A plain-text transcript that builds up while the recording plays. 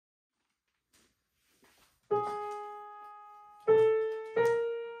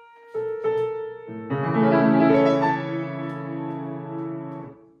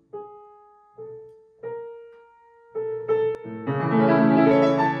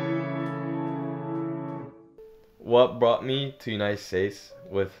what brought me to United States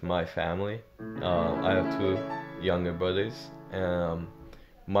with my family. I have two younger brothers, and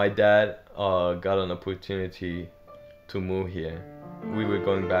my dad got an opportunity to move here. We were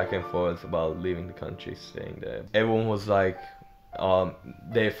going back and forth about leaving the country, staying there. Everyone was like,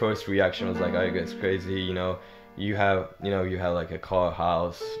 their first reaction was like, "Are you guys crazy? You have like a car,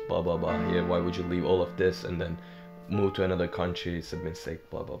 house, blah blah blah here. Why would you leave all of this and then move to another country? It's a mistake,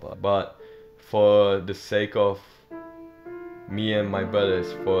 blah blah blah." But for the sake of me and my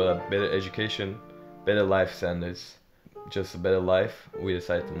brothers, for a better education, better life standards, just a better life, we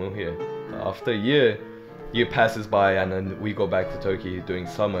decided to move here. After a year passes by, and then we go back to Turkey during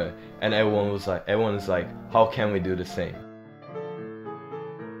summer, and everyone is like, how can we do the same?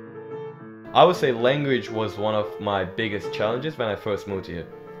 I would say language was one of my biggest challenges when I first moved here.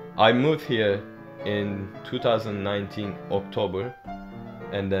 I moved here in 2019 October,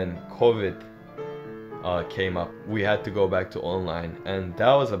 and then COVID came up. We had to go back to online, and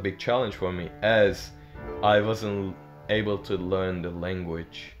that was a big challenge for me, as I wasn't able to learn the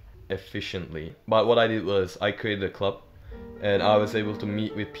language efficiently. But what I did was I created a club, and I was able to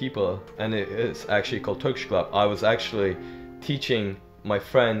meet with people, and it is actually called Turkish Club. I was actually teaching my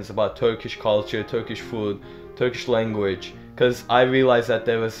friends about Turkish culture, Turkish food, Turkish language, because I realized that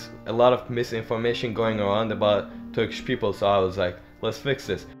there was a lot of misinformation going around about Turkish people. So I was like, let's fix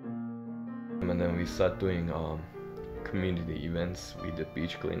this. And then we started doing community events. We did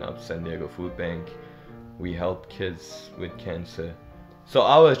beach cleanup, San Diego Food Bank. We helped kids with cancer. So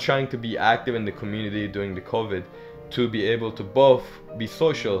I was trying to be active in the community during the COVID to be able to both be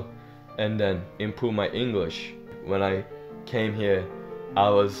social and then improve my English. When I came here, I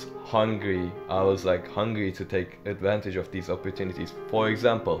was hungry. I was like hungry to take advantage of these opportunities. For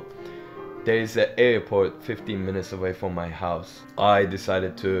example, there is an airport 15 minutes away from my house. I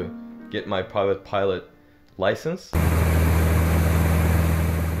decided to get my private pilot license,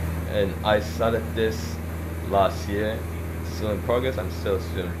 and I started this last year. It's still in progress. I'm still a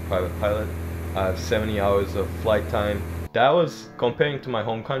student private pilot. I have 70 hours of flight time. That was, comparing to my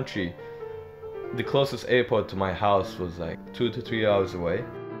home country, the closest airport to my house was like 2 to 3 hours away.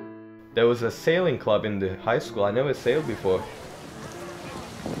 There was a sailing club in the high school. I never sailed before.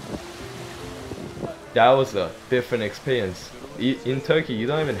 That was a different experience. In Turkey, you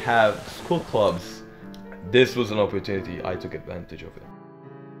don't even have school clubs. This was an opportunity. I took advantage of it.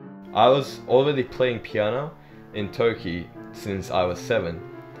 I was already playing piano in Turkey since I was 7.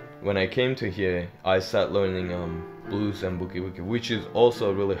 When I came to here, I started learning blues and boogie woogie, which is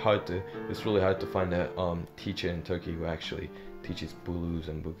also really hard to. It's really hard to find a teacher in Turkey who actually teaches blues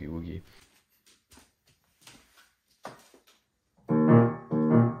and boogie woogie.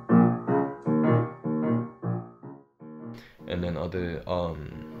 And then other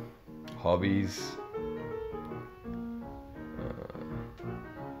hobbies.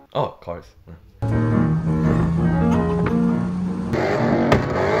 Oh, cars.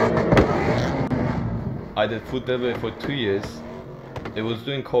 I did food delivery for 2 years. It was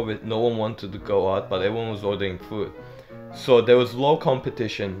during COVID. No one wanted to go out, but everyone was ordering food. So there was low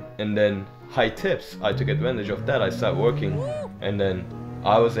competition and then high tips. I took advantage of that. I started working, and then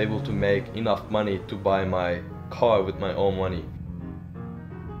I was able to make enough money to buy my car with my own money.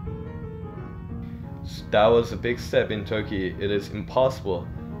 So that was a big step in Turkey. It is impossible,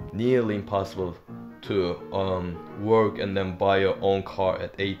 nearly impossible, to work and then buy your own car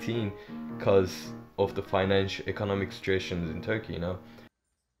at 18 because of the financial economic situations in Turkey,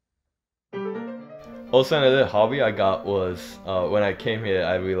 Also, another hobby I got was when I came here,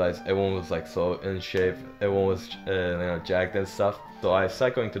 I realized everyone was like so in shape, everyone was jacked and stuff. So I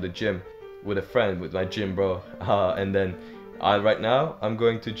started going to the gym with a friend, with my gym bro, and then right now I'm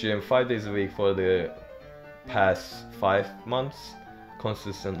going to gym 5 days a week for the past 5 months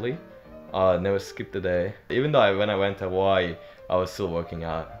consistently. Never skipped a day. Even though when I went to Hawaii, I was still working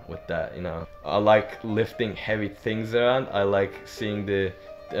out with that, I like lifting heavy things around. I like seeing the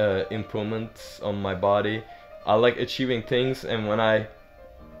improvements on my body. I like achieving things, and when I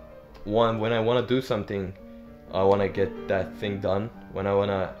want to do something, I want to get that thing done.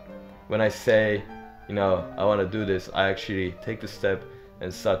 When I say, I want to do this, I actually take the step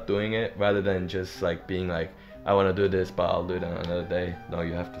and start doing it, rather than just like being like, I want to do this, but I'll do it on another day. No,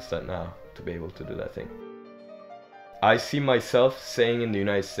 you have to start now to be able to do that thing. I see myself staying in the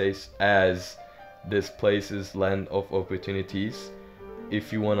United States as this place's land of opportunities.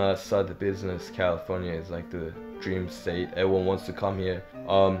 If you want to start a business, California is like the dream state. Everyone wants to come here.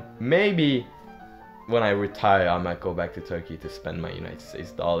 Maybe when I retire, I might go back to Turkey to spend my United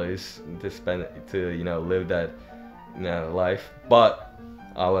States dollars, to live that life. But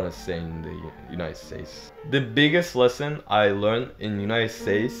I wanna say in the United States. The biggest lesson I learned in the United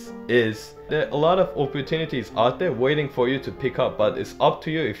States is there are a lot of opportunities out there waiting for you to pick up, but it's up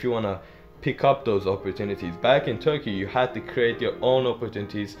to you if you wanna pick up those opportunities. Back in Turkey, you had to create your own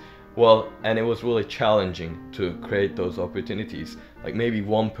opportunities. Well, and it was really challenging to create those opportunities. Like maybe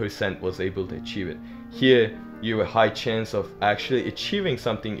 1% was able to achieve it. Here, you have a high chance of actually achieving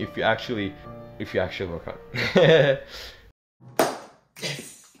something if you actually work hard.